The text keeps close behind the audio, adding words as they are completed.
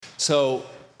So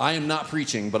I am not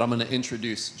preaching, but I'm going to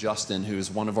introduce Justin, who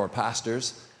is one of our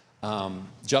pastors.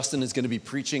 Justin is going to be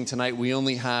preaching tonight. We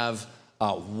only have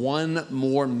one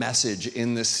more message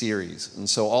in this series. And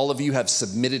so all of you have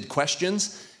submitted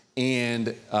questions,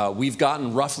 and we've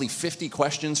gotten roughly 50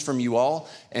 questions from you all.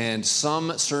 And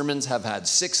some sermons have had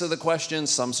 6 of the questions.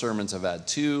 Some sermons have had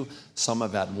 2. Some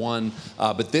have had 1.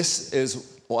 But this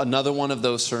is another one of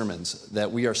those sermons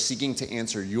that we are seeking to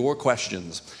answer your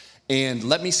questions. And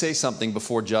let me say something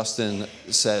before Justin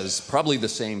says probably the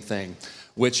same thing,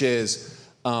 which is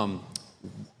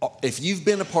if you've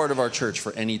been a part of our church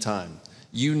for any time,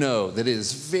 you know that it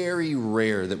is very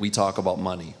rare that we talk about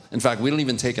money. In fact, we don't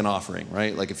even take an offering,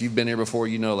 right? Like if you've been here before,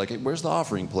 you know, like, hey, where's the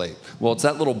offering plate? Well, it's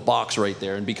that little box right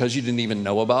there. And because you didn't even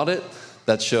know about it,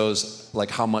 that shows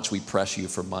like how much we press you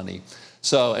for money.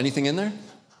 So anything in there?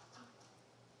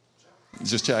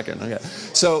 Just checking, okay.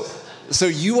 So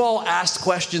you all asked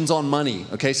questions on money,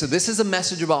 okay? So this is a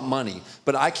message about money,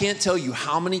 but I can't tell you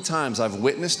how many times I've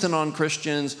witnessed to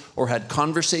non-Christians or had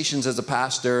conversations as a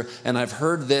pastor, and I've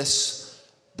heard this: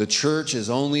 the church is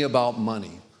only about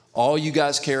money. All you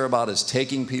guys care about is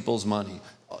taking people's money.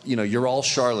 You know, you're all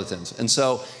charlatans. And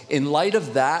so in light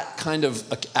of that kind of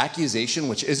accusation,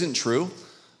 which isn't true,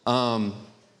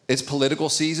 it's political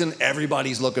season,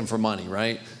 everybody's looking for money,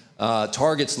 right?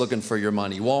 Target's looking for your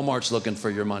money. Walmart's looking for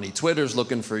your money. Twitter's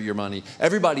looking for your money.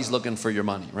 Everybody's looking for your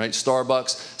money, right?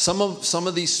 Starbucks. Some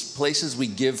of these places we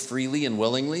give freely and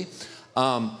willingly.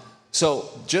 So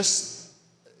just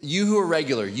you who are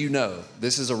regular, you know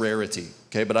this is a rarity,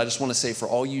 okay? But I just want to say for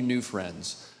all you new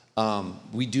friends,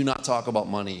 we do not talk about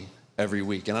money every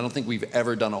week. And I don't think we've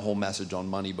ever done a whole message on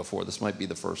money before. This might be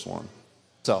the first one.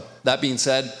 So that being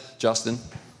said, Justin.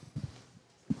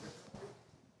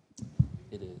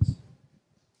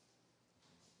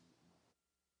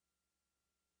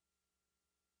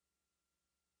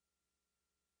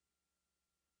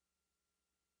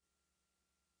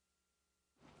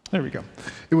 There we go.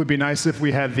 It would be nice if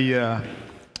we had the,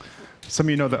 some of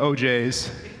you know the OJs.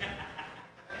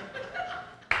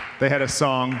 They had a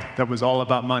song that was all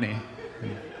about money.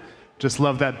 Just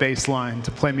love that bass line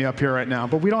to play me up here right now.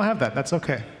 But we don't have that. That's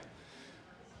okay.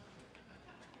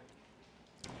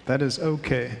 That is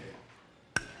okay.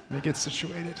 Let me get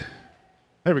situated.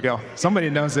 There we go. Somebody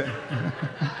knows it.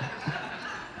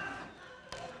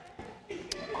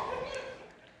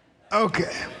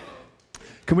 Okay.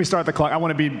 Can we start the clock? I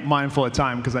want to be mindful of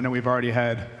time because I know we've already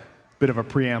had a bit of a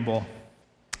preamble.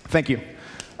 Thank you.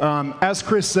 As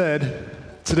Chris said,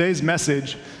 today's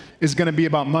message is going to be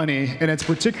about money, and it's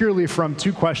particularly from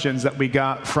 2 questions that we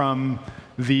got from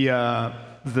the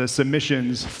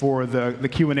submissions for the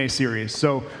Q&A series.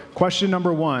 So question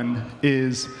number 1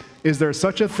 is there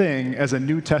such a thing as a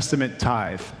New Testament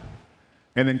tithe?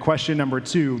 And then question number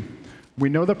 2, we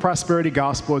know the prosperity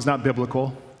gospel is not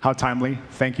biblical. How timely.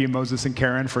 Thank you, Moses and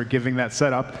Karen, for giving that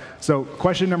setup. So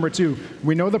question number 2,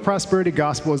 we know the prosperity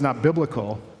gospel is not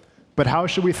biblical, but how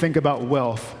should we think about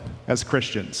wealth as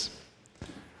Christians?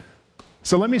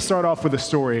 So let me start off with a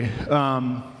story.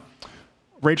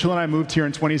 Rachel and I moved here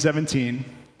in 2017,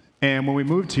 and when we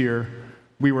moved here,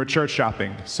 we were church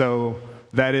shopping. So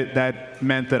that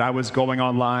meant that I was going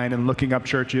online and looking up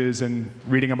churches and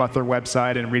reading about their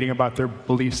website and reading about their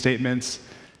belief statements.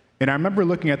 And I remember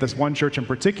looking at this one church in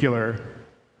particular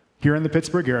here in the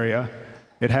Pittsburgh area.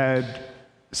 It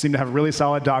seemed to have really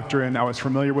solid doctrine. I was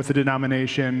familiar with the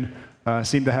denomination,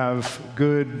 seemed to have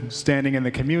good standing in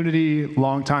the community,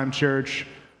 long-time church.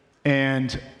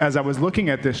 And as I was looking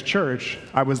at this church,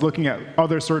 I was looking at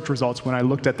other search results when I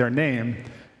looked at their name.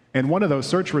 And one of those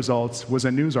search results was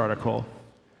a news article.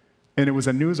 And it was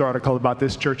a news article about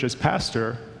this church's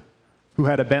pastor who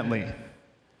had a Bentley.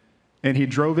 And he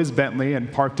drove his Bentley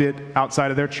and parked it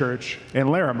outside of their church in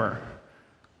Larimer.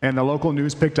 And the local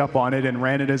news picked up on it and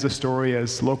ran it as a story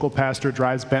as local pastor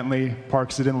drives Bentley,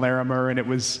 parks it in Larimer. And it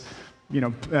was, you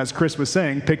know, as Chris was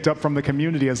saying, picked up from the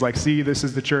community as like, see, this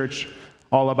is the church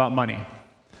all about money.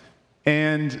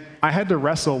 And I had to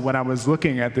wrestle when I was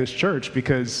looking at this church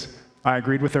because I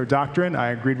agreed with their doctrine, I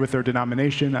agreed with their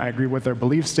denomination, I agreed with their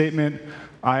belief statement,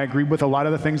 I agreed with a lot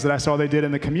of the things that I saw they did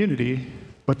in the community.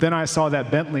 But then I saw that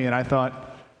Bentley and I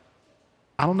thought,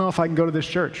 I don't know if I can go to this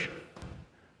church.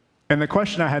 And the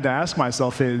question I had to ask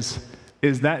myself is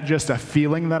that just a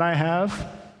feeling that I have?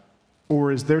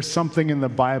 Or is there something in the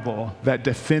Bible that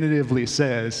definitively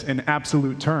says, in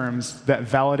absolute terms, that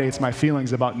validates my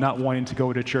feelings about not wanting to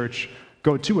go to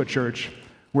a church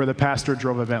where the pastor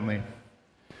drove a Bentley?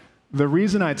 The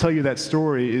reason I tell you that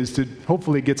story is to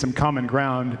hopefully get some common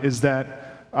ground is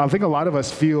that I think a lot of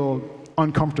us feel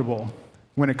uncomfortable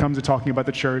when it comes to talking about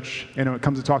the church and when it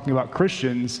comes to talking about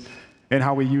Christians and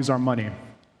how we use our money.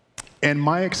 In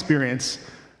my experience,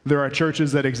 there are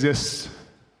churches that exist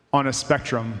on a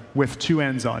spectrum with two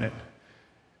ends on it.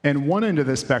 And one end of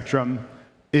the spectrum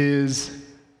is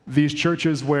these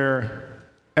churches where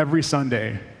every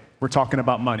Sunday we're talking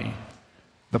about money.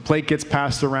 The plate gets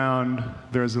passed around,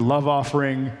 there's a love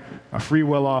offering, a free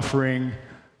will offering,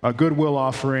 a goodwill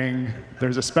offering,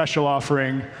 there's a special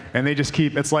offering, and they just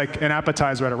keep, it's like an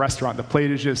appetizer at a restaurant. The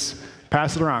plate is just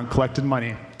passed around, collecting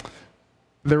money.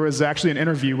 There was actually an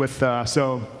interview with,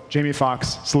 Jamie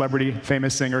Foxx, celebrity,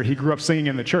 famous singer, he grew up singing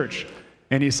in the church.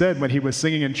 And he said when he was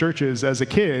singing in churches as a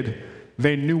kid,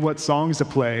 they knew what songs to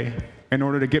play in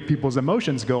order to get people's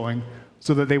emotions going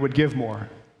so that they would give more.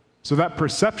 So that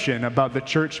perception about the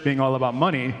church being all about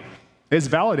money is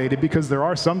validated because there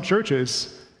are some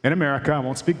churches in America, I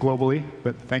won't speak globally,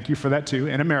 but thank you for that too,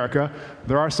 in America,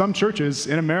 there are some churches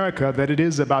in America that it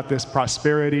is about this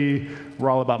prosperity, we're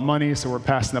all about money, so we're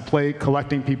passing the plate,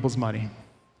 collecting people's money.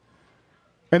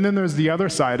 And then there's the other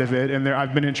side of it, and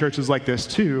I've been in churches like this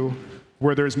too,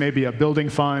 where there's maybe a building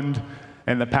fund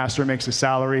and the pastor makes a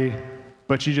salary,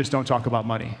 but you just don't talk about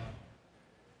money.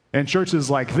 In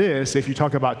churches like this, if you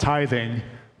talk about tithing,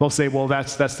 they'll say, well,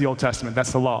 that's the Old Testament,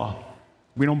 that's the law.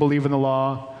 We don't believe in the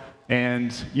law,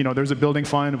 and there's a building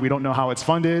fund, we don't know how it's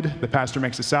funded, the pastor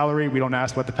makes a salary, we don't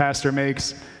ask what the pastor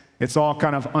makes. It's all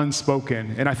kind of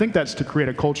unspoken. And I think that's to create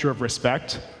a culture of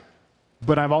respect,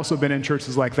 but I've also been in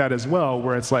churches like that as well,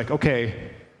 where it's like,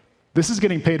 okay, this is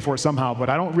getting paid for somehow, but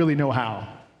I don't really know how.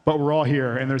 But we're all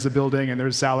here, and there's a building, and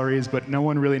there's salaries, but no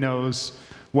one really knows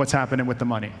what's happening with the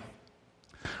money.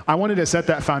 I wanted to set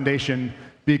that foundation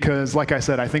because, like I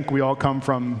said, I think we all come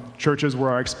from churches where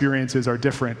our experiences are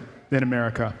different in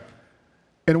America.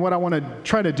 And what I want to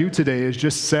try to do today is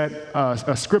just set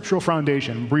a scriptural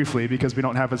foundation briefly, because we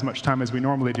don't have as much time as we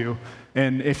normally do.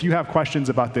 And if you have questions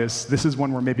about this, this is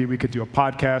one where maybe we could do a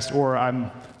podcast, or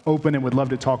I'm open and would love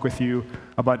to talk with you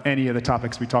about any of the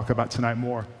topics we talk about tonight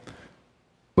more.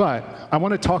 But I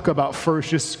want to talk about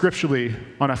first, just scripturally,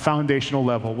 on a foundational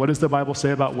level. What does the Bible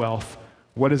say about wealth?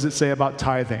 What does it say about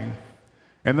tithing?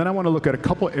 And then I want to look at a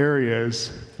couple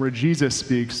areas where Jesus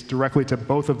speaks directly to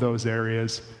both of those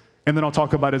areas. And then I'll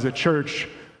talk about, as a church,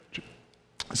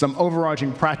 some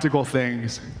overarching practical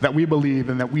things that we believe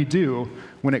and that we do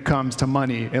when it comes to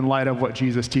money in light of what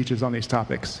Jesus teaches on these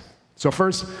topics. So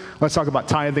first, let's talk about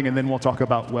tithing, and then we'll talk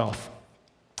about wealth.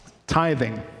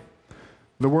 Tithing.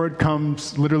 The word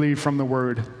comes literally from the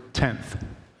word tenth.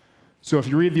 So if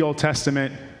you read the Old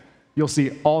Testament, you'll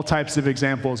see all types of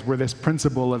examples where this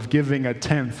principle of giving a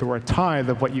tenth or a tithe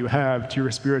of what you have to your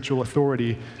spiritual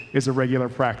authority is a regular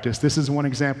practice. This is one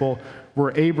example where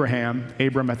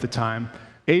Abram at the time,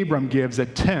 Abram gives a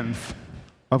tenth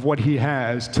of what he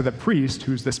has to the priest,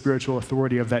 who's the spiritual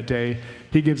authority of that day.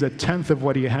 He gives a tenth of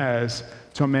what he has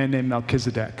to a man named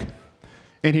Melchizedek.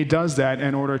 And he does that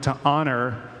in order to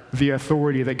honor the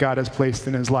authority that God has placed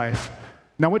in his life.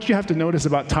 Now, what you have to notice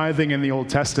about tithing in the Old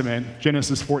Testament,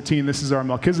 Genesis 14, this is our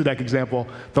Melchizedek example.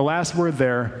 The last word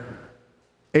there,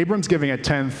 Abram's giving a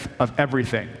tenth of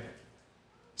everything.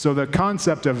 So the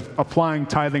concept of applying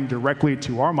tithing directly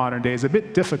to our modern day is a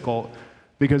bit difficult,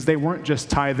 because they weren't just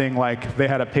tithing like they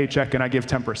had a paycheck and I give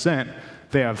 10%.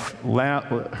 They have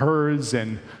herds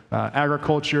and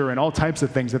agriculture and all types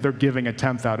of things that they're giving a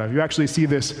tenth out of. You actually see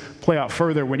this play out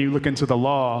further when you look into the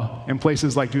law in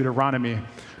places like Deuteronomy,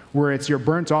 where it's your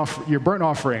burnt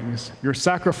offerings, your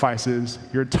sacrifices,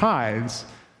 your tithes,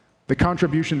 the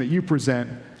contribution that you present,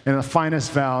 and the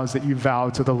finest vows that you vow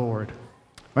to the Lord.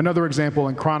 Another example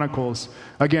in Chronicles,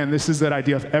 again, this is that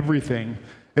idea of everything.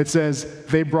 It says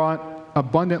they brought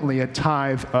abundantly a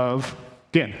tithe of,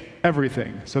 again,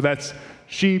 everything. So that's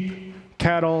sheep,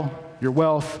 cattle, your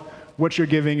wealth. What you're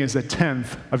giving is a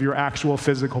tenth of your actual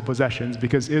physical possessions,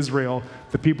 because Israel,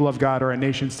 the people of God, are a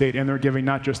nation state, and they're giving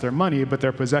not just their money, but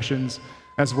their possessions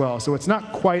as well. So it's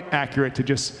not quite accurate to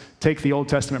just take the Old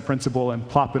Testament principle and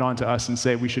plop it onto us and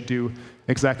say we should do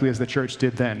exactly as the church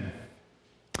did then.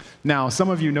 Now, some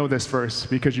of you know this verse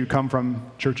because you come from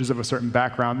churches of a certain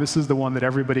background. This is the one that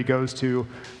everybody goes to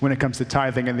when it comes to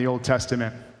tithing in the Old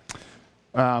Testament.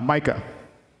 Micah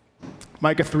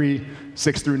 3,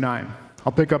 6 through 9.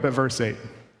 I'll pick up at verse 8.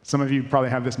 Some of you probably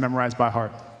have this memorized by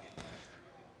heart.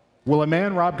 Will a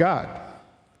man rob God?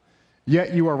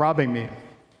 Yet you are robbing me.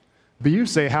 But you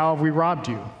say, how have we robbed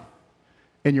you?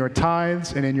 In your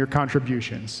tithes and in your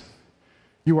contributions.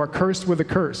 You are cursed with a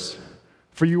curse,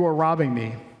 for you are robbing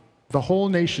me, the whole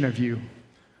nation of you.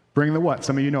 Bring the what?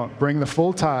 Some of you know it. Bring the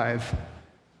full tithe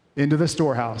into the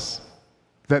storehouse,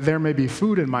 that there may be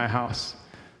food in my house.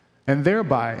 and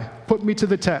thereby put me to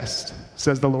the test,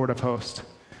 says the Lord of hosts,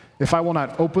 if I will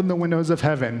not open the windows of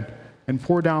heaven and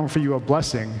pour down for you a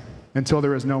blessing until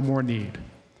there is no more need.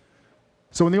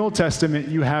 So in the Old Testament,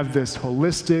 you have this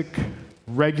holistic,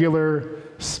 regular,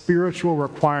 spiritual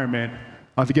requirement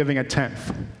of giving a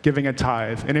tenth, giving a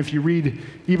tithe. And if you read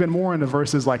even more into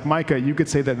verses like Micah, you could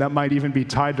say that that might even be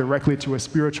tied directly to a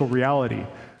spiritual reality.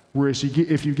 Whereas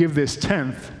if you give this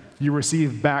tenth, you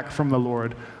receive back from the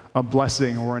Lord a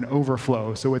blessing or an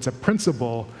overflow. So it's a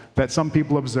principle that some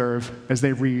people observe as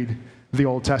they read the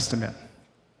Old Testament.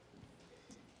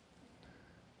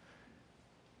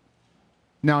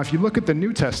 Now, if you look at the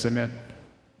New Testament,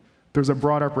 there's a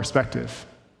broader perspective.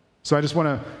 So I just want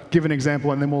to give an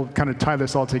example, and then we'll kind of tie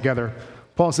this all together.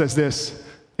 Paul says this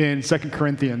in 2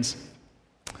 Corinthians.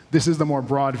 This is the more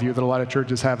broad view that a lot of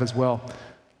churches have as well.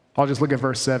 I'll just look at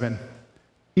verse 7.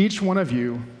 Each one of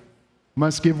you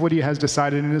must give what he has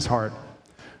decided in his heart,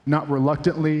 not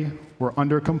reluctantly or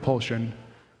under compulsion,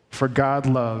 for God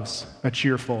loves a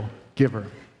cheerful giver.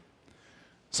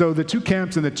 So the two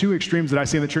camps and the two extremes that I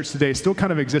see in the church today still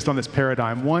kind of exist on this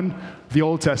paradigm. One, the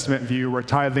Old Testament view, where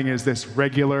tithing is this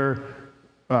regular,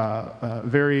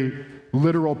 very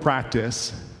literal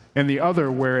practice, and the other,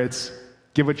 where it's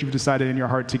give what you've decided in your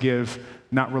heart to give,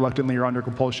 not reluctantly or under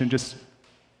compulsion, just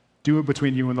do it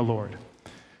between you and the Lord.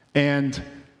 And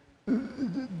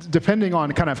depending on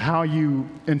kind of how you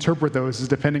interpret those is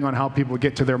depending on how people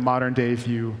get to their modern day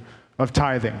view of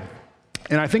tithing.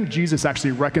 And I think Jesus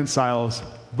actually reconciles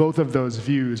both of those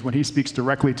views when he speaks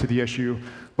directly to the issue.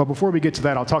 But before we get to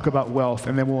that, I'll talk about wealth,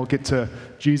 and then we'll get to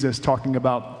Jesus talking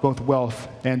about both wealth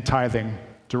and tithing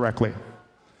directly.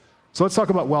 So let's talk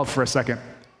about wealth for a second.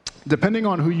 Depending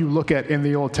on who you look at in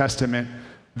the Old Testament,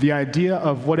 the idea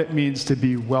of what it means to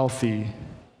be wealthy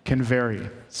can vary.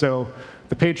 So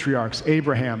the patriarchs,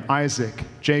 Abraham, Isaac,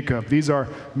 Jacob, these are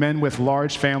men with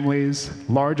large families,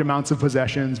 large amounts of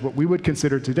possessions, what we would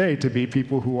consider today to be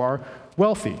people who are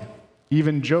wealthy.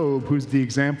 Even Job, who's the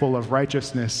example of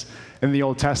righteousness in the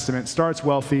Old Testament, starts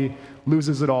wealthy,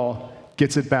 loses it all,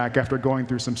 gets it back after going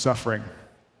through some suffering.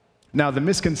 Now, the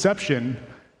misconception,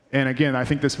 and again, I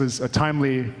think this was a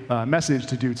timely message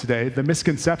to do today, the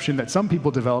misconception that some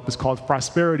people develop is called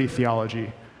prosperity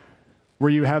theology, where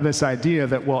you have this idea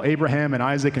that, well, Abraham and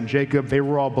Isaac and Jacob, they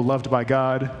were all beloved by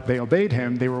God, they obeyed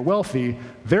him, they were wealthy,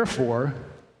 therefore,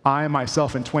 I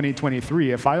myself in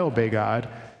 2023, if I obey God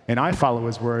and I follow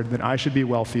his word, then I should be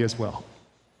wealthy as well.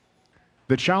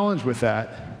 The challenge with that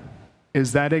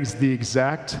is the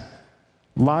exact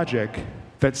logic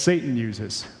that Satan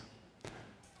uses.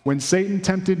 When Satan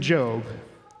tempted Job,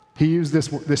 he used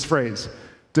this phrase,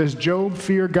 does Job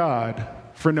fear God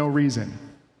for no reason?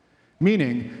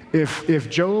 Meaning, if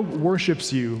Job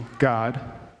worships you, God,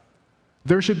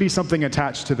 there should be something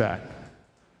attached to that.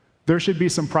 There should be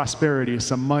some prosperity,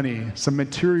 some money, some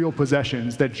material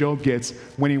possessions that Job gets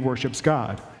when he worships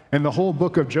God. And the whole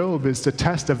book of Job is the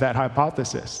test of that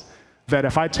hypothesis, that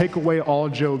if I take away all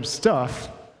Job's stuff,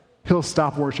 he'll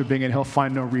stop worshiping and he'll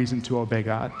find no reason to obey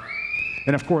God.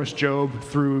 And of course, Job,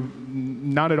 through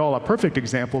not at all a perfect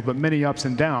example, but many ups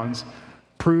and downs,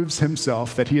 proves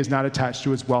himself that he is not attached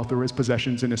to his wealth or his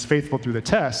possessions and is faithful through the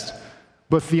test.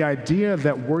 But the idea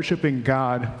that worshiping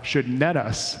God should net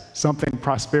us something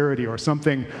prosperity or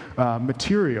something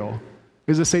material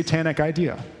is a satanic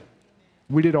idea.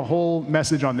 We did a whole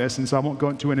message on this, and so I won't go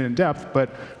into it in depth, but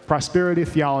prosperity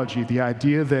theology, the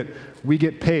idea that we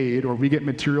get paid or we get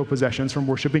material possessions from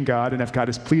worshiping God, and if God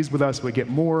is pleased with us, we get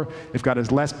more. If God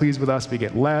is less pleased with us, we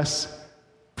get less.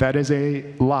 That is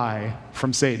a lie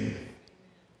from Satan.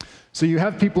 So you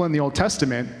have people in the Old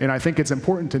Testament, and I think it's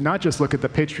important to not just look at the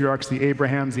patriarchs, the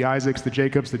Abrahams, the Isaacs, the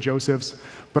Jacobs, the Josephs,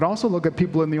 but also look at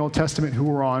people in the Old Testament who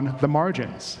were on the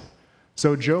margins.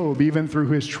 So Job, even through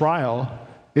his trial,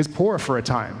 is poor for a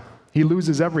time. He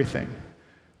loses everything.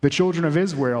 The children of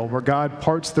Israel, where God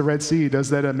parts the Red Sea, does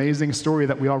that amazing story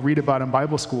that we all read about in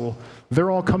Bible school,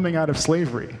 they're all coming out of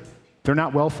slavery. They're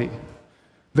not wealthy.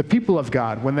 The people of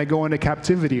God, when they go into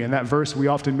captivity, and that verse we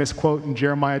often misquote in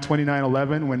Jeremiah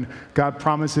 29:11, when God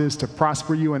promises to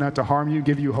prosper you and not to harm you,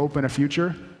 give you hope and a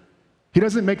future, he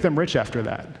doesn't make them rich after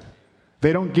that.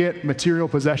 They don't get material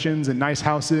possessions and nice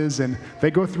houses, and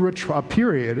they go through a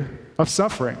period of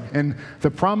suffering. And the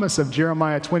promise of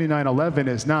Jeremiah 29:11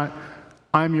 is not,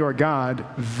 I'm your God,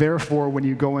 therefore when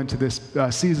you go into this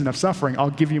season of suffering, I'll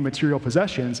give you material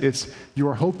possessions. It's,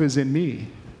 your hope is in me.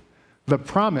 The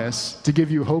promise to give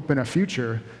you hope in a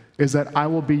future is that I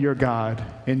will be your God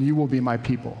and you will be my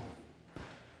people.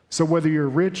 So whether you're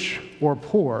rich or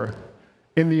poor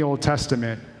in the Old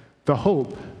Testament, the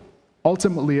hope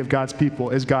ultimately of God's people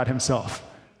is God himself.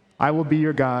 I will be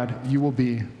your God, you will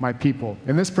be my people.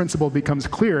 And this principle becomes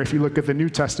clear if you look at the New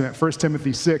Testament, 1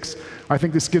 Timothy 6. I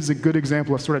think this gives a good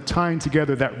example of sort of tying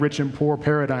together that rich and poor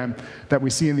paradigm that we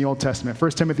see in the Old Testament.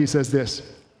 1 Timothy says this,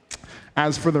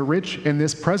 "As for the rich in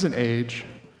this present age,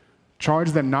 charge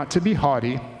them not to be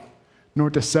haughty, nor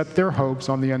to set their hopes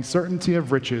on the uncertainty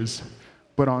of riches,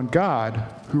 but on God,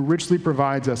 who richly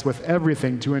provides us with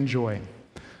everything to enjoy.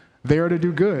 They are to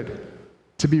do good,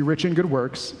 to be rich in good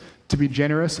works, to be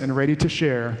generous and ready to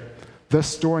share, thus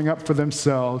storing up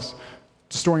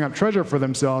treasure for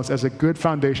themselves as a good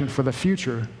foundation for the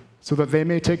future, so that they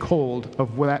may take hold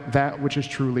of that which is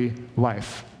truly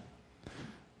life."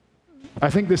 I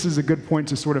think this is a good point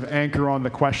to sort of anchor on the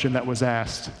question that was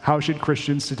asked. How should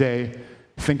Christians today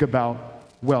think about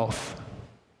wealth?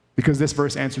 Because this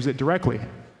verse answers it directly.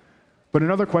 But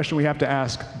another question we have to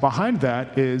ask behind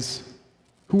that is,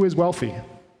 who is wealthy?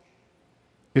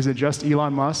 Is it just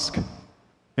Elon Musk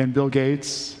and Bill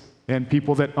Gates and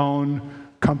people that own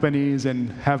companies and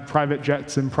have private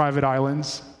jets and private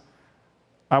islands?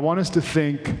 I want us to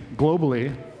think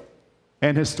globally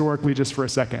and historically just for a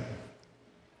second.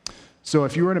 So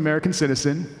if you were an American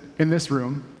citizen in this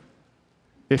room,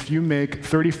 if you make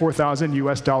 $34,000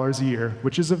 US a year,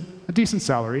 which is a decent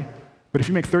salary, but if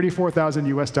you make $34,000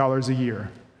 US a year,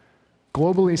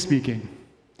 globally speaking,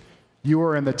 you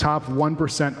are in the top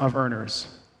 1% of earners.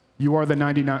 You are the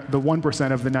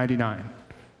 1% of the 99.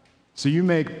 So you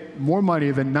make more money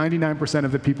than 99%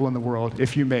 of the people in the world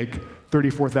if you make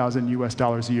 $34,000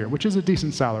 US a year, which is a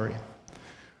decent salary.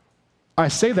 I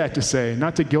say that to say,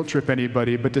 not to guilt trip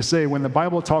anybody, but to say when the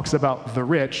Bible talks about the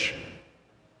rich,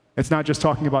 it's not just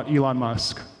talking about Elon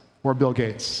Musk or Bill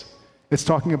Gates. It's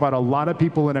talking about a lot of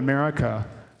people in America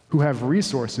who have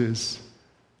resources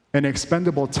and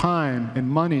expendable time and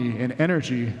money and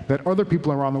energy that other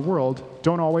people around the world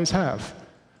don't always have.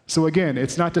 So again,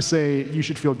 it's not to say you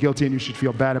should feel guilty and you should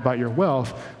feel bad about your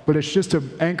wealth, but it's just to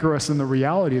anchor us in the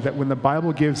reality that when the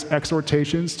Bible gives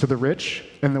exhortations to the rich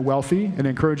and the wealthy and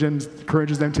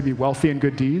encourages them to be wealthy in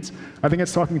good deeds, I think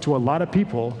it's talking to a lot of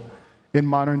people in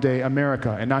modern day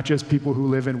America, and not just people who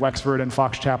live in Wexford and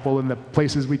Fox Chapel and the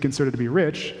places we consider to be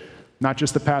rich, not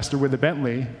just the pastor with the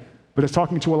Bentley, but it's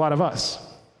talking to a lot of us.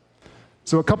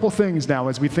 So a couple things now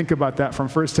as we think about that from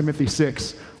 1 Timothy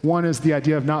 6. One is the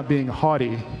idea of not being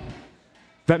haughty.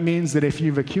 That means that if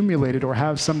you've accumulated or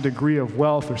have some degree of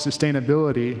wealth or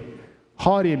sustainability,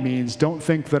 haughty means don't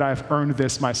think that I've earned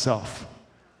this myself.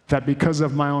 That because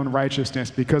of my own righteousness,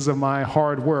 because of my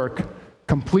hard work,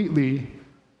 completely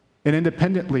and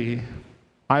independently,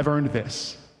 I've earned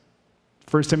this.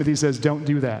 1 Timothy says don't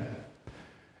do that.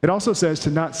 It also says to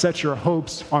not set your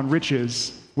hopes on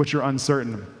riches which are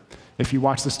uncertain. If you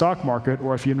watch the stock market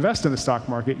or if you invest in the stock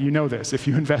market, you know this. If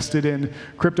you invested in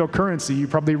cryptocurrency, you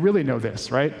probably really know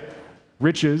this, right?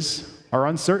 Riches are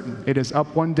uncertain. It is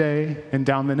up one day and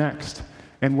down the next.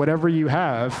 And whatever you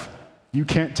have, you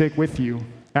can't take with you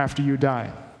after you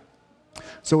die.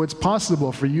 So it's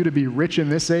possible for you to be rich in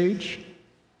this age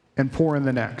and poor in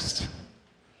the next.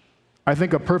 I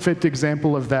think a perfect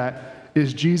example of that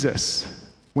is Jesus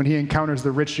when he encounters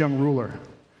the rich young ruler.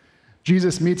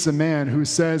 Jesus meets a man who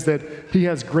says that he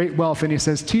has great wealth, and he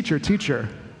says, "Teacher, teacher,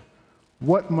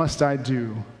 what must I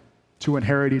do to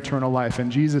inherit eternal life?"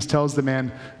 And Jesus tells the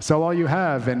man, "Sell all you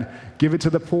have and give it to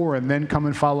the poor, and then come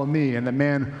and follow me." And the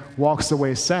man walks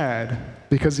away sad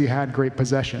because he had great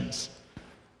possessions.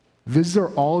 These are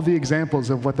all the examples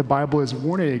of what the Bible is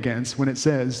warning against when it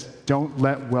says, don't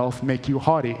let wealth make you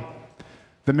haughty.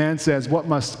 The man says, "What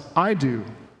must I do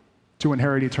to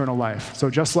inherit eternal life?" So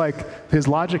just like his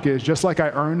logic is, just like I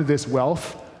earned this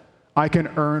wealth, I can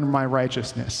earn my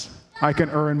righteousness. I can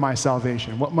earn my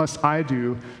salvation. What must I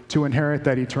do to inherit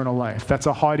that eternal life? That's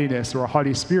a haughtiness or a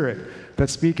haughty spirit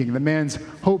that's speaking. The man's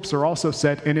hopes are also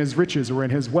set in his riches or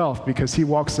in his wealth because he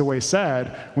walks away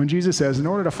sad when Jesus says, in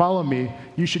order to follow me,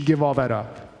 you should give all that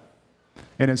up.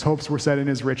 And his hopes were set in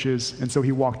his riches, and so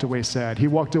he walked away sad. He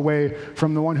walked away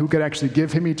from the one who could actually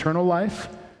give him eternal life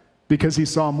because he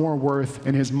saw more worth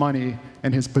in his money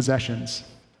and his possessions.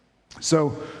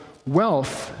 So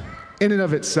wealth, in and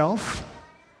of itself,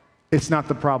 it's not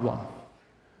the problem.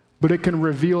 But it can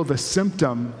reveal the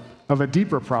symptom of a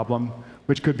deeper problem,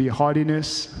 which could be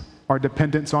haughtiness, our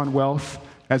dependence on wealth.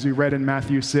 As we read in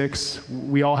Matthew 6,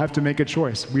 we all have to make a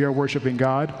choice. We are worshiping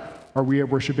God or we are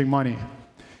worshiping money.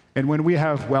 And when we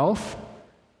have wealth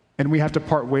and we have to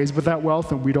part ways with that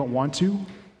wealth and we don't want to,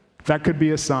 that could be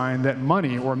a sign that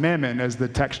money, or mammon as the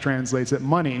text translates it,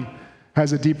 money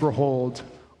has a deeper hold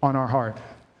on our heart.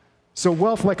 So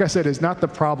wealth, like I said, is not the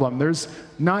problem. There's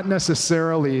not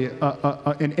necessarily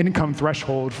an income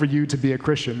threshold for you to be a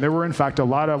Christian. There were, in fact, a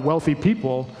lot of wealthy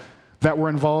people that were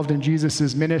involved in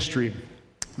Jesus' ministry.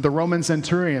 The Roman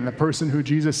centurion, the person who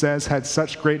Jesus says had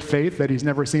such great faith that he's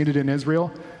never seen it in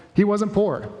Israel, he wasn't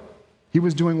poor. He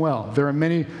was doing well. There are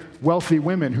many wealthy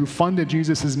women who funded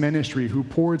Jesus' ministry, who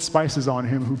poured spices on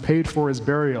him, who paid for his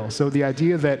burial. So the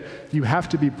idea that you have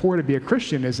to be poor to be a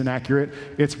Christian isn't accurate.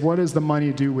 It's what does the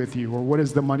money do with you, or what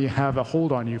does the money have a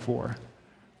hold on you for?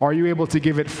 Are you able to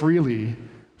give it freely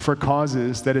for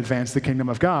causes that advance the kingdom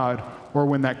of God? Or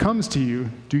when that comes to you,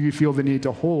 do you feel the need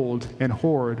to hold and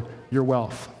hoard your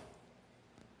wealth?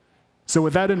 So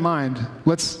with that in mind,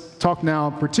 let's talk now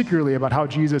particularly about how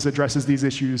Jesus addresses these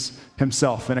issues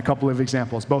himself in a couple of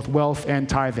examples, both wealth and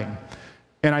tithing.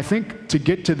 And I think to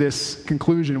get to this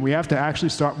conclusion, we have to actually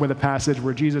start with a passage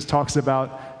where Jesus talks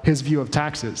about his view of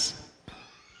taxes.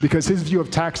 Because his view of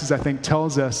taxes, I think,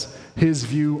 tells us his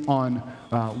view on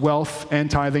wealth and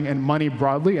tithing and money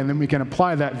broadly, and then we can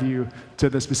apply that view to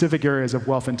the specific areas of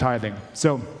wealth and tithing.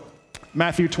 So,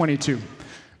 Matthew 22.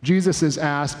 Jesus is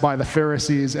asked by the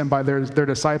Pharisees and by their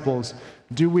disciples,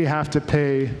 do we have to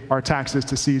pay our taxes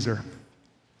to Caesar?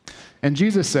 And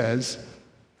Jesus says,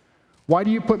 why do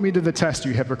you put me to the test,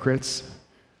 you hypocrites?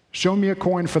 Show me a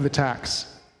coin for the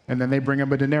tax. And then they bring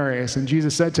him a denarius. And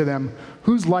Jesus said to them,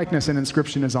 whose likeness and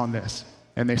inscription is on this?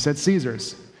 And they said,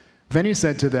 Caesar's. Then he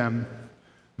said to them,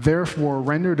 therefore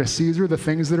render to Caesar the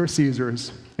things that are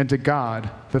Caesar's, and to God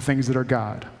the things that are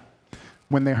God.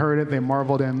 When they heard it, they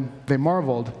marveled,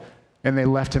 and they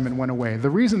left him and went away. The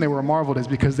reason they were marveled is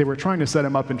because they were trying to set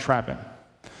him up and trap him.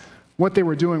 What they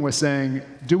were doing was saying,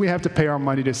 do we have to pay our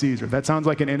money to Caesar? That sounds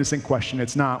like an innocent question.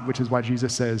 It's not, which is why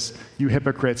Jesus says, you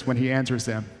hypocrites, when he answers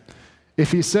them.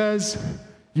 If he says,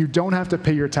 you don't have to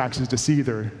pay your taxes to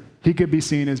Caesar, he could be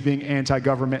seen as being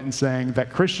anti-government and saying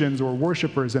that Christians or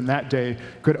worshipers in that day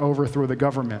could overthrow the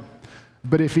government.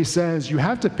 But if he says you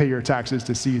have to pay your taxes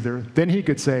to Caesar, then he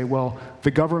could say, well, the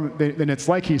government, then it's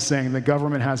like he's saying the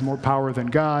government has more power than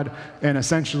God, and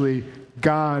essentially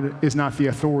God is not the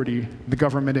authority, the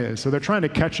government is. So they're trying to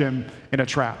catch him in a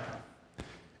trap.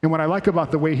 And what I like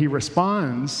about the way he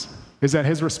responds is that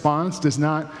his response does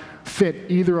not fit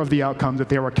either of the outcomes that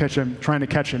they were trying to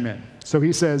catch him in. So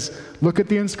he says, look at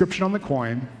the inscription on the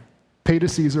coin, pay to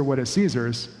Caesar what is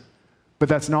Caesar's, but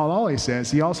that's not all he says.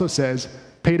 He also says,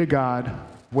 pay to God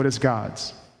what is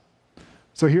God's.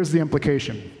 So here's the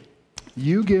implication.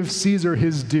 You give Caesar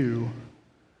his due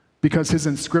because his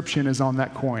inscription is on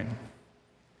that coin.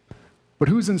 But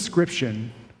whose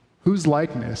inscription, whose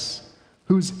likeness,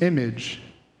 whose image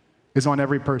is on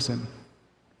every person?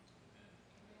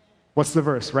 What's the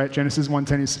verse, right? Genesis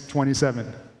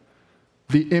 1:27.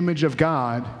 The image of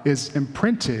God is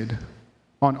imprinted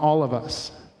on all of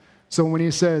us. So when he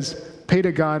says, pay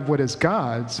to God what is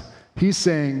God's, he's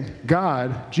saying,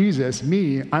 God, Jesus,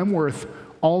 me, I'm worth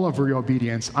all of your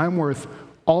obedience. I'm worth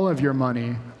all of your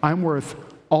money. I'm worth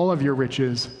all of your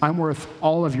riches. I'm worth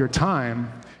all of your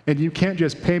time. And you can't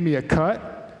just pay me a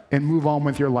cut and move on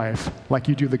with your life like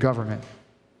you do the government.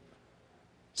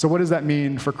 So what does that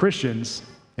mean for Christians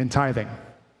in tithing?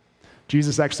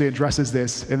 Jesus actually addresses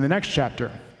this in the next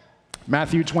chapter.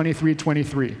 Matthew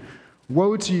 23:23.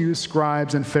 Woe to you,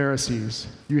 scribes and Pharisees,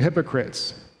 you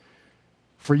hypocrites!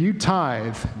 For you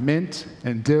tithe mint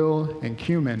and dill and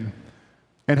cumin,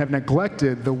 and have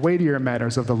neglected the weightier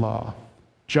matters of the law,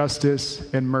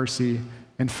 justice and mercy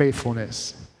and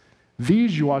faithfulness.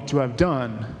 These you ought to have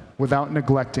done without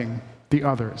neglecting the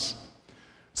others.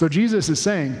 So Jesus is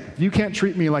saying, you can't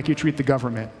treat me like you treat the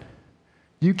government.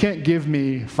 You can't give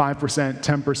me 5%,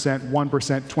 10%,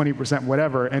 1%, 20%,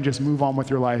 whatever, and just move on with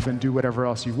your life and do whatever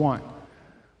else you want.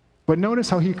 But notice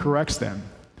how he corrects them.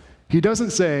 He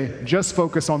doesn't say, just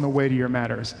focus on the weightier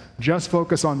matters. Just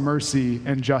focus on mercy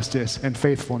and justice and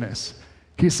faithfulness.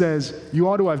 He says, you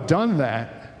ought to have done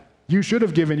that. You should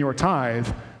have given your tithe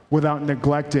without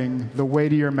neglecting the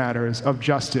weightier matters of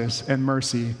justice and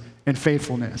mercy and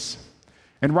faithfulness.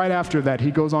 And right after that, he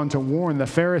goes on to warn the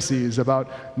Pharisees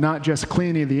about not just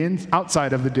cleaning the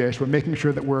outside of the dish, but making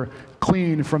sure that we're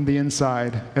clean from the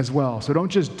inside as well. So don't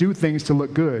just do things to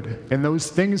look good. And those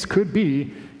things could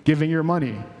be giving your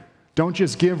money. Don't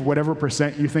just give whatever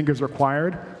percent you think is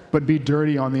required, but be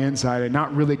dirty on the inside and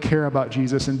not really care about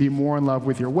Jesus and be more in love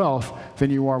with your wealth than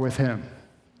you are with him.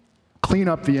 Clean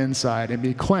up the inside and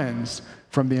be cleansed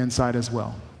from the inside as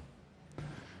well.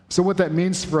 So what that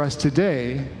means for us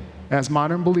today, as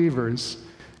modern believers,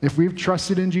 if we've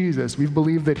trusted in Jesus, we've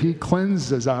believed that he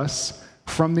cleanses us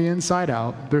from the inside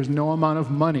out, there's no amount of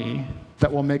money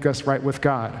that will make us right with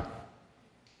God.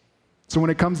 So when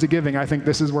it comes to giving, I think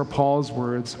this is where Paul's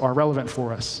words are relevant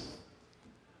for us.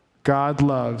 God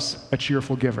loves a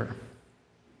cheerful giver.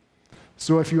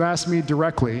 So if you ask me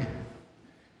directly,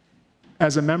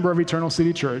 as a member of Eternal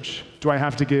City Church, do I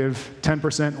have to give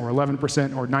 10% or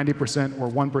 11% or 90% or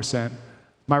 1%?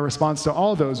 My response to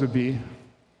all those would be,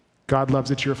 God loves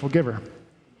a cheerful giver.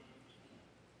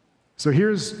 So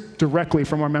here's directly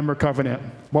from our member covenant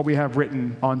what we have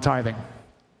written on tithing.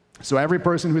 So every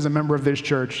person who's a member of this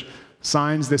church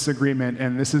signs this agreement,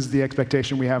 and this is the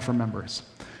expectation we have for members.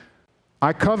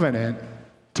 I covenant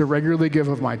to regularly give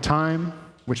of my time,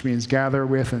 which means gather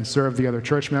with and serve the other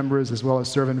church members, as well as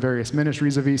serve in various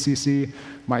ministries of ECC,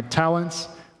 my talents,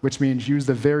 which means use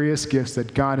the various gifts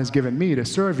that God has given me to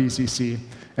serve ECC,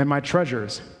 and my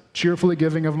treasures, cheerfully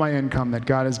giving of my income that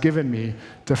God has given me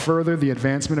to further the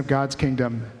advancement of God's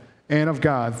kingdom and of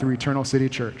God through Eternal City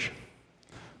Church.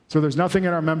 So there's nothing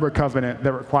in our member covenant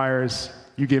that requires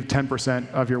you give 10%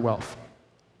 of your wealth.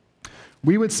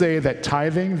 We would say that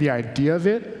tithing, the idea of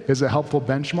it, is a helpful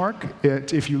benchmark.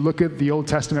 If you look at the Old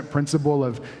Testament principle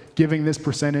of giving this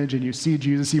percentage and you see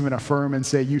Jesus even affirm and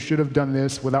say, you should have done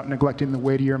this without neglecting the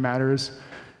weightier matters,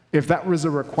 if that was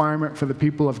a requirement for the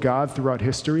people of God throughout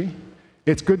history,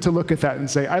 it's good to look at that and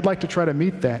say, I'd like to try to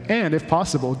meet that. And if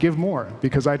possible, give more,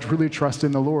 because I truly trust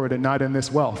in the Lord and not in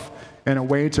this wealth. And a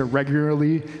way to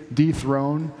regularly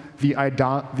dethrone the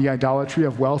idolatry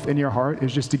of wealth in your heart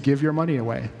is just to give your money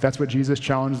away. That's what Jesus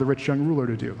challenged the rich young ruler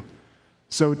to do.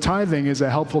 So tithing is a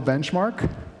helpful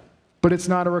benchmark, but it's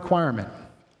not a requirement.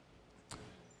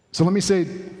 So let me say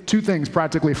two things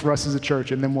practically for us as a church,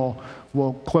 and then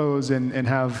we'll close and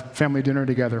have family dinner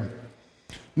together.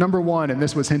 Number one, and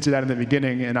this was hinted at in the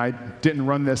beginning, and I didn't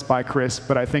run this by Chris,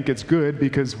 but I think it's good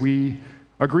because we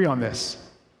agree on this.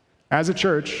 As a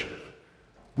church,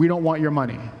 we don't want your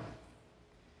money.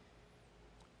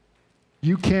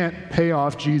 You can't pay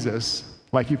off Jesus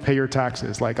like you pay your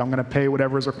taxes, like I'm going to pay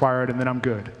whatever is required and then I'm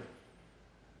good.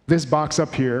 This box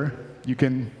up here, you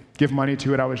can give money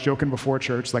to it. I was joking before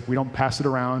church, like we don't pass it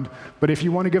around. But if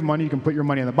you want to give money, you can put your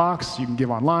money in the box. You can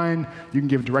give online. You can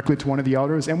give directly to one of the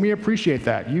elders. And we appreciate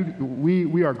that.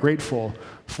 We are grateful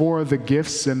for the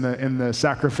gifts and the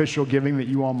sacrificial giving that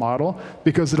you all model,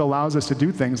 because it allows us to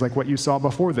do things like what you saw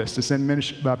before this, to send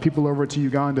people over to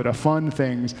Uganda to fund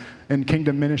things and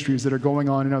kingdom ministries that are going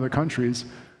on in other countries.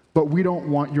 But we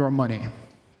don't want your money.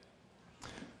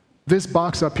 This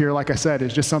box up here, like I said,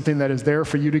 is just something that is there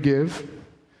for you to give.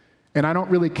 And I don't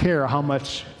really care how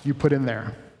much you put in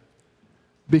there,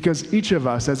 because each of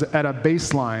us, at a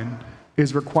baseline,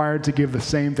 is required to give the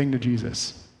same thing to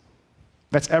Jesus.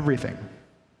 That's everything.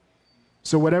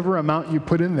 So whatever amount you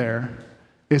put in there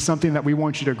is something that we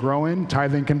want you to grow in.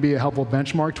 Tithing can be a helpful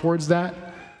benchmark towards that,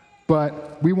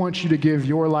 but we want you to give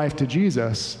your life to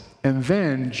Jesus and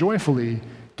then joyfully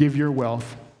give your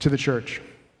wealth to the church.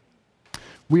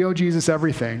 We owe Jesus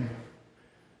everything.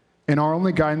 And our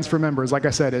only guidance for members, like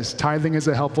I said, is tithing is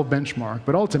a helpful benchmark,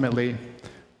 but ultimately,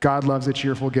 God loves a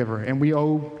cheerful giver, and we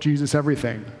owe Jesus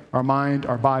everything: our mind,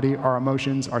 our body, our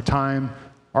emotions, our time,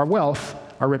 our wealth,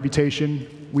 our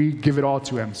reputation. We give it all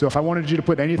to him. So if I wanted you to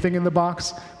put anything in the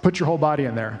box, put your whole body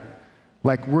in there.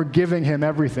 Like, we're giving him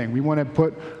everything. We want to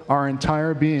put our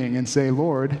entire being and say,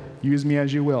 Lord, use me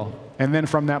as you will. And then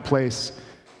from that place,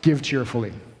 give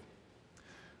cheerfully.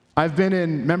 I've been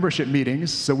in membership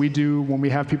meetings, so when we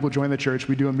have people join the church,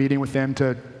 we do a meeting with them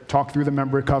to talk through the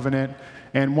member covenant.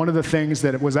 And one of the things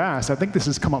that was asked, I think this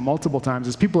has come up multiple times,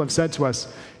 is people have said to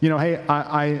us, hey,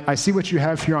 I see what you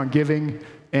have here on giving,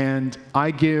 and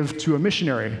I give to a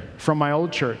missionary from my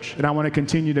old church, and I want to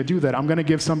continue to do that. I'm going to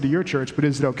give some to your church, but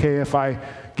is it okay if I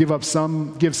give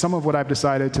some of what I've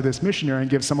decided to this missionary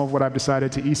and give some of what I've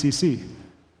decided to ECC?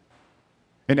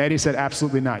 And Eddie said,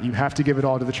 absolutely not. You have to give it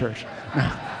all to the church.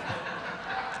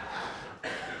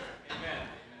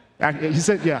 He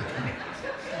said, yeah.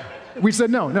 We said,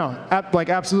 no,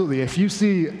 absolutely. If you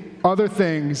see other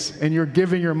things and you're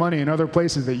giving your money in other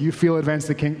places that you feel advance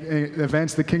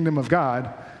the kingdom of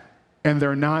God, and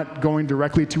they're not going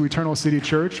directly to Eternal City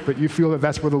Church, but you feel that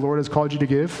that's where the Lord has called you to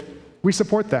give, we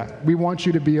support that. We want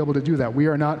you to be able to do that. We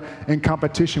are not in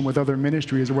competition with other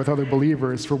ministries or with other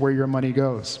believers for where your money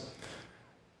goes.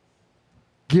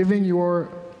 Giving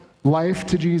your life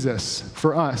to Jesus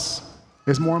for us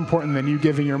is more important than you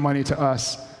giving your money to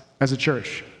us as a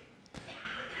church.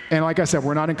 And like I said,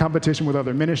 we're not in competition with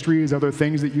other ministries, other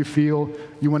things that you feel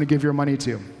you want to give your money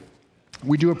to.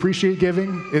 We do appreciate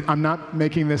giving. I'm not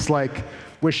making this like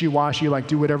wishy-washy, like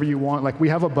do whatever you want. Like, we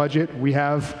have a budget. We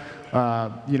have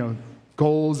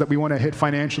goals that we want to hit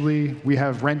financially. We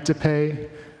have rent to pay.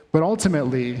 But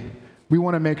ultimately, We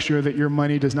want to make sure that your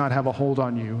money does not have a hold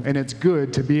on you, and it's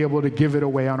good to be able to give it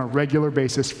away on a regular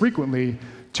basis frequently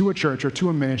to a church or to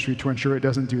a ministry to ensure it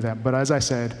doesn't do that. But as I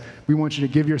said, we want you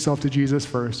to give yourself to Jesus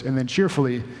first and then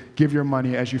cheerfully give your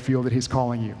money as you feel that he's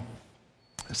calling you.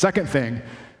 Second thing,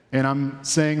 and I'm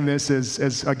saying this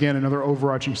as again, another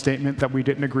overarching statement that we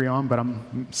didn't agree on, but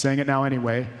I'm saying it now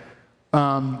anyway.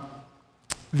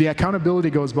 The accountability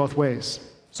goes both ways.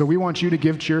 So we want you to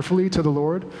give cheerfully to the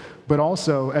Lord, but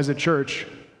also as a church,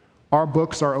 our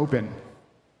books are open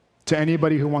to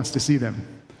anybody who wants to see them.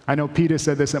 I know Pete has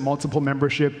said this at multiple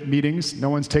membership meetings. No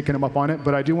one's taken him up on it,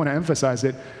 but I do want to emphasize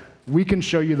it. We can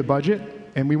show you the budget,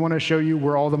 and we want to show you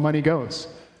where all the money goes.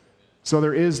 So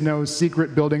there is no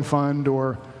secret building fund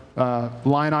or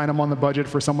line item on the budget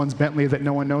for someone's Bentley that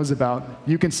no one knows about.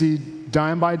 You can see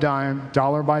dime by dime,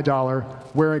 dollar by dollar,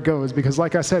 where it goes, because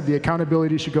like I said, the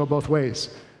accountability should go both ways.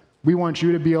 We want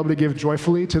you to be able to give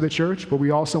joyfully to the church, but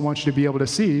we also want you to be able to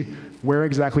see where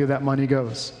exactly that money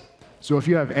goes. So if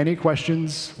you have any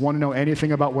questions, want to know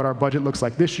anything about what our budget looks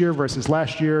like this year versus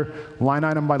last year, line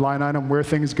item by line item, where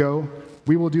things go,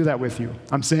 we will do that with you.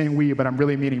 I'm saying we, but I'm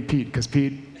really meaning Pete, because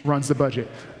Pete runs the budget.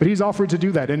 But he's offered to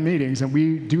do that in meetings, and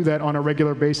we do that on a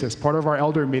regular basis. Part of our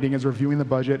elder meeting is reviewing the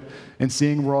budget and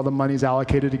seeing where all the money's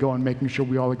allocated to go and making sure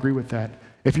we all agree with that.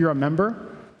 If you're a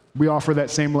member, we offer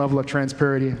that same level of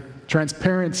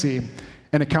transparency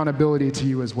and accountability to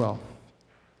you as well.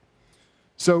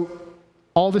 So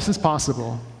all this is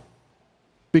possible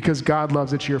because God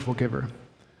loves a cheerful giver.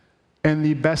 And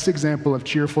the best example of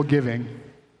cheerful giving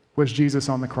was Jesus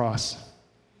on the cross.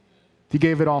 He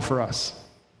gave it all for us.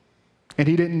 And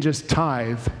he didn't just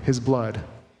tithe his blood,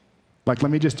 like,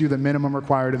 let me just do the minimum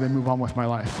required and then move on with my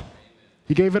life.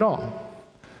 He gave it all.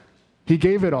 He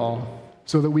gave it all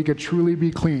so that we could truly be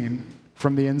clean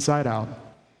from the inside out,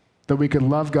 that we could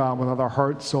love God with all our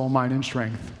heart, soul, mind, and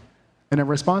strength. And in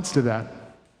response to that,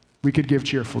 we could give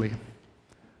cheerfully.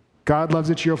 God loves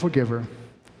a cheerful giver.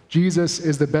 Jesus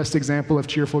is the best example of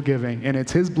cheerful giving, and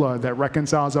it's his blood that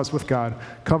reconciles us with God,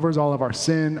 covers all of our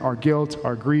sin, our guilt,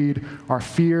 our greed, our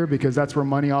fear, because that's where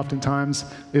money oftentimes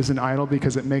is an idol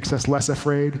because it makes us less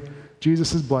afraid.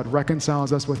 Jesus' blood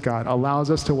reconciles us with God, allows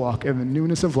us to walk in the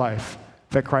newness of life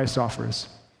that Christ offers,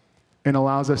 and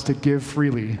allows us to give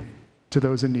freely to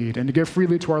those in need and to give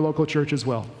freely to our local church as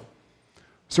well.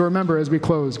 So remember, as we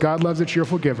close, God loves a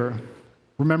cheerful giver.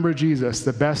 Remember Jesus,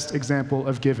 the best example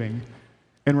of giving.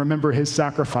 And remember his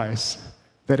sacrifice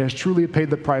that has truly paid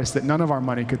the price that none of our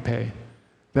money could pay,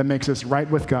 that makes us right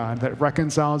with God, that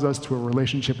reconciles us to a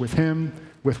relationship with him,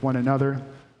 with one another,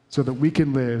 so that we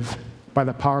can live by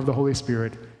the power of the Holy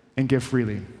Spirit and give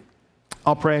freely.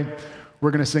 I'll pray.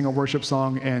 We're going to sing a worship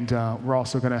song, and we're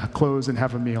also going to close and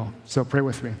have a meal. So pray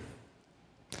with me.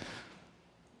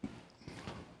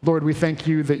 Lord, we thank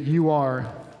you that you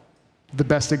are the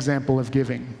best example of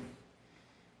giving,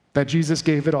 that Jesus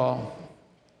gave it all,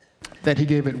 that he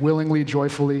gave it willingly,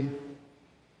 joyfully,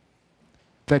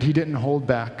 that he didn't hold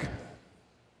back,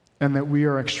 and that we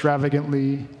are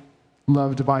extravagantly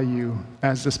loved by you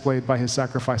as displayed by his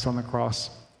sacrifice on the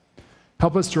cross.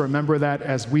 Help us to remember that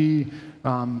as we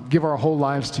give our whole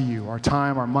lives to you, our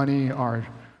time, our money, our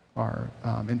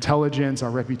intelligence,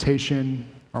 our reputation,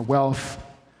 our wealth.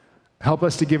 Help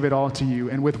us to give it all to you,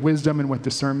 and with wisdom and with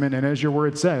discernment, and as your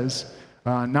word says,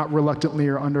 not reluctantly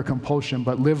or under compulsion,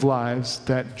 but live lives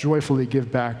that joyfully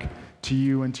give back to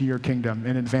you and to your kingdom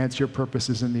and advance your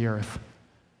purposes in the earth.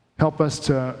 Help us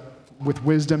to, with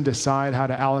wisdom, decide how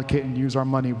to allocate and use our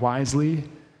money wisely,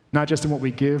 not just in what we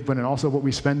give, but in also what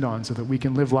we spend on, so that we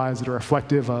can live lives that are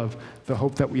reflective of the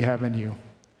hope that we have in you.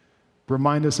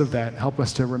 Remind us of that. Help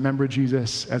us to remember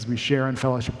Jesus as we share and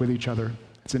fellowship with each other.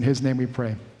 It's in his name we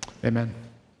pray. Amen.